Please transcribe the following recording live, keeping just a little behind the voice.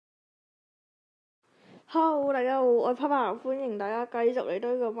Hello，大家好，我係 Papa，歡迎大家繼續嚟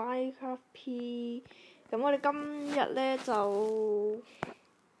到呢個 Minecraft P。咁我哋今日呢，就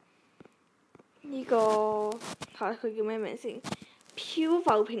呢、個睇下佢叫咩名先？漂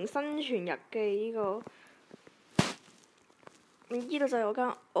浮瓶生存日記呢、個。呢度就係我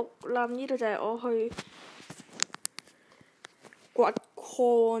間屋啦，呢度就係我去掘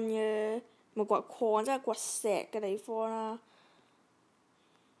礦嘅，唔係掘礦，即係掘石嘅地方啦。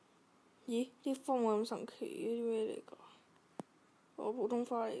咦？啲方冇咁神奇嘅，啲咩嚟㗎？我普通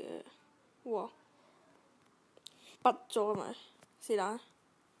花嚟嘅，哇！筆咗係咪？是但，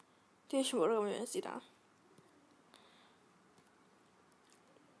啲全部都咁樣，是但。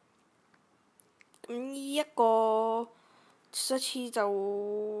咁呢一個一次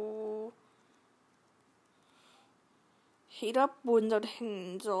就起到一半就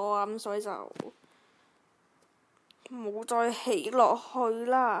停咗啊，咁所以就冇再起落去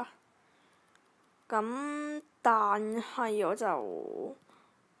啦。咁但係我就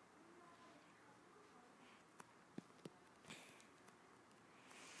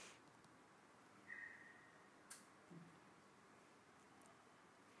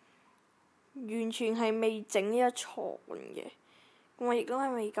完全係未整呢一床嘅，我亦都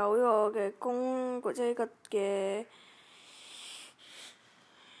係未夠呢個嘅工或者呢個嘅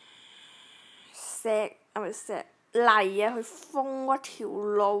石係咪石泥啊去封嗰條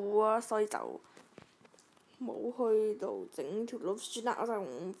路啊，所以就冇去到整條路。算啦，我就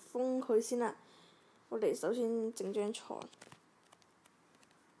唔封佢先啦。我哋首先整張床。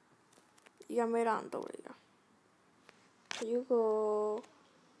依家咩難度嚟㗎？呢個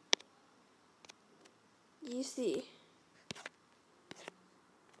easy。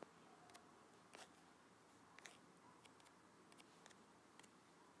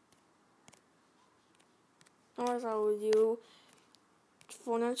我就要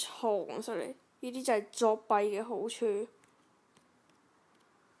放張床上嚟，呢啲就係作弊嘅好處。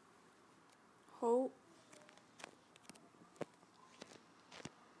好，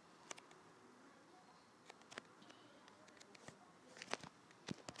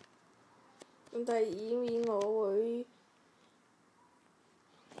咁第二面我會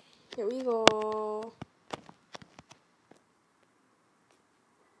有呢個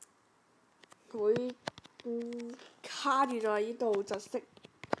會卡住咗喺呢度窒息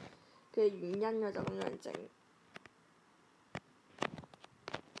嘅原因，我就咁樣整，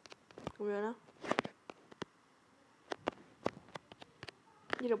咁樣啦。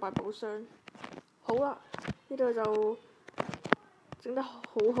呢度擺寶箱，好啦，呢度就整得好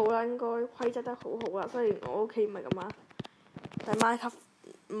好啦，應該規則得好好啦。雖然我屋企唔係咁啊，但係 Minecraft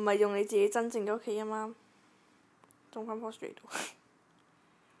唔係用你自己真正嘅屋企啊嘛，種翻棵樹嚟度。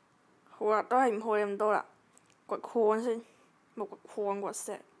好啦，都係唔好理咁多啦，掘礦先，冇掘礦掘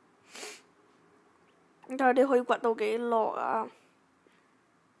石。睇下你可以掘到幾落啊？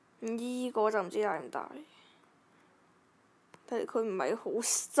依個就唔知大唔大。但係佢唔係好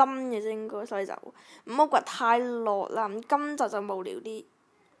深嘅啫，應該，所以就唔好掘太落啦。咁今集就無聊啲。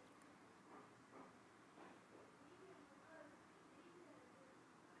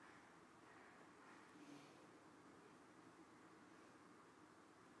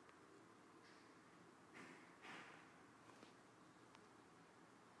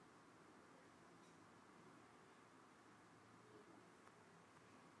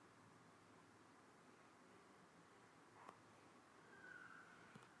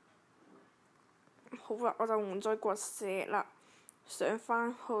好啦，我就唔再掘石啦，上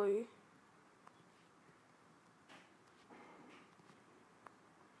返去。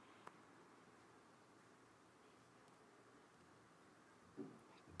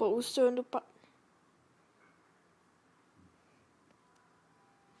寶箱都不，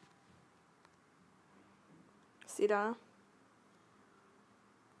是但。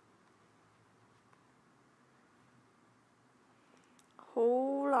好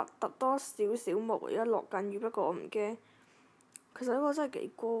啦，突多少少毛，而家落緊雨，不過我唔驚。其實呢個真係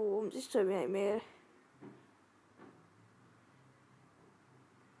幾高喎，唔知上面係咩呢？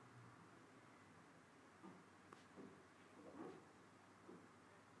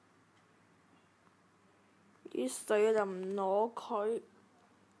啲水就唔攞佢，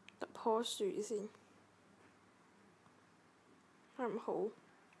突棵樹先，係唔好。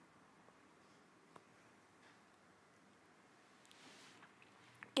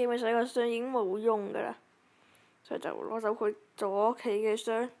基本上個箱已經冇用㗎啦，所以就攞走佢做我屋企嘅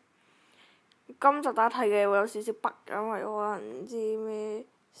箱。今集打題嘅會有少少北，因為可能唔知咩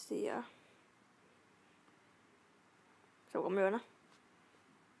事啊，就咁樣啦。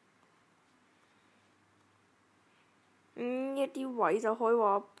一啲位就可以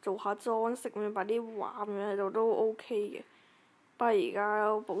話做下裝飾咁樣，擺啲畫咁樣喺度都 OK 嘅。不過而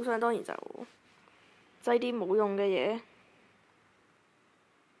家寶箱當然就擠啲冇用嘅嘢。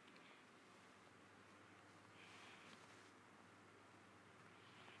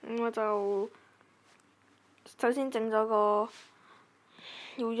我就首先整咗個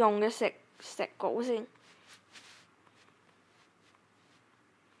要用嘅石稿先。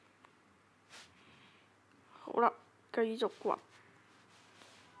好啦，繼續掘。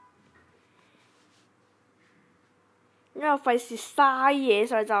因為費事嘥嘢，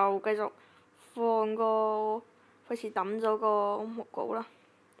所以就繼續放個費事抌咗個木稿啦。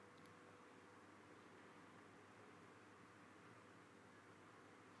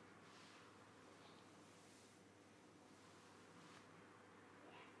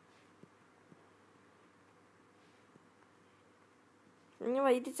因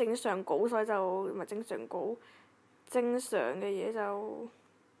為呢啲正常稿，所以就唔係正常稿，正常嘅嘢就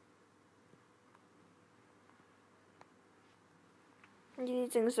呢啲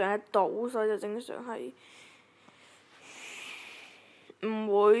正常嘅島，所以就正常係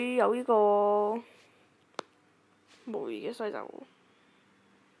唔會有呢個霉嘅，所以就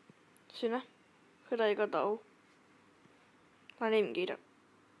算啦。佢第二個島，但你唔記得，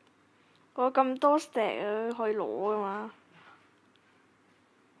我咁多石啊，可以攞㗎嘛。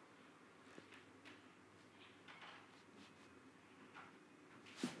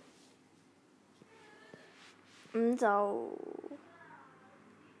咁就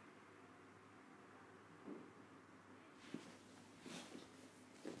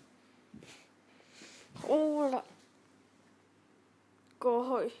好啦。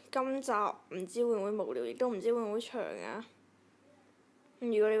過去今集唔知會唔會無聊，亦都唔知會唔會長啊。如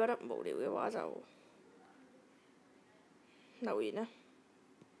果你覺得無聊嘅話，就留言啦。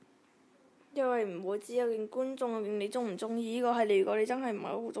因為唔會知有件觀眾究竟你中唔中意呢個系列。如果你真係唔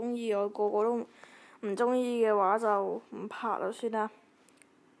係好中意，我個個都唔中意嘅話，就唔拍啦，算啦。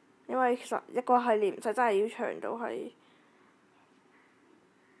因為其實一個系列唔使真係要長到係，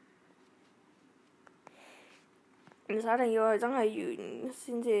唔使一定要係真係完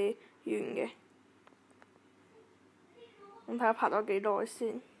先至完嘅。咁睇下拍咗幾耐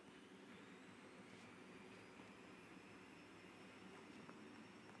先。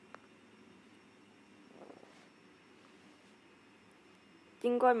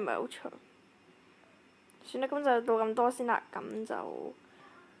應該唔係好長。算啦，咁就到咁多先啦。咁就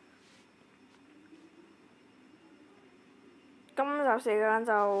今集時間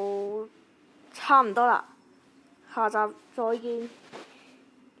就差唔多啦。下集再見。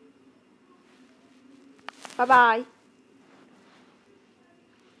拜拜。